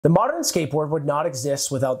The modern skateboard would not exist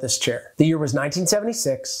without this chair. The year was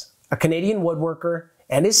 1976. A Canadian woodworker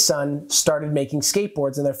and his son started making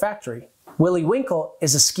skateboards in their factory. Willie Winkle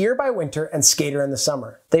is a skier by winter and skater in the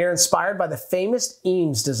summer. They are inspired by the famous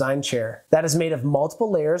Eames design chair that is made of multiple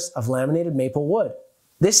layers of laminated maple wood.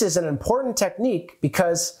 This is an important technique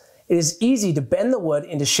because it is easy to bend the wood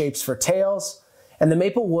into shapes for tails, and the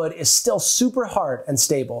maple wood is still super hard and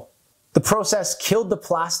stable. The process killed the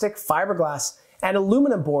plastic, fiberglass, and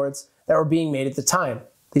aluminum boards that were being made at the time.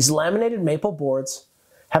 These laminated maple boards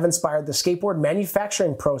have inspired the skateboard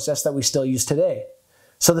manufacturing process that we still use today.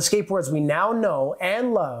 So the skateboards we now know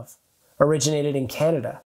and love originated in Canada.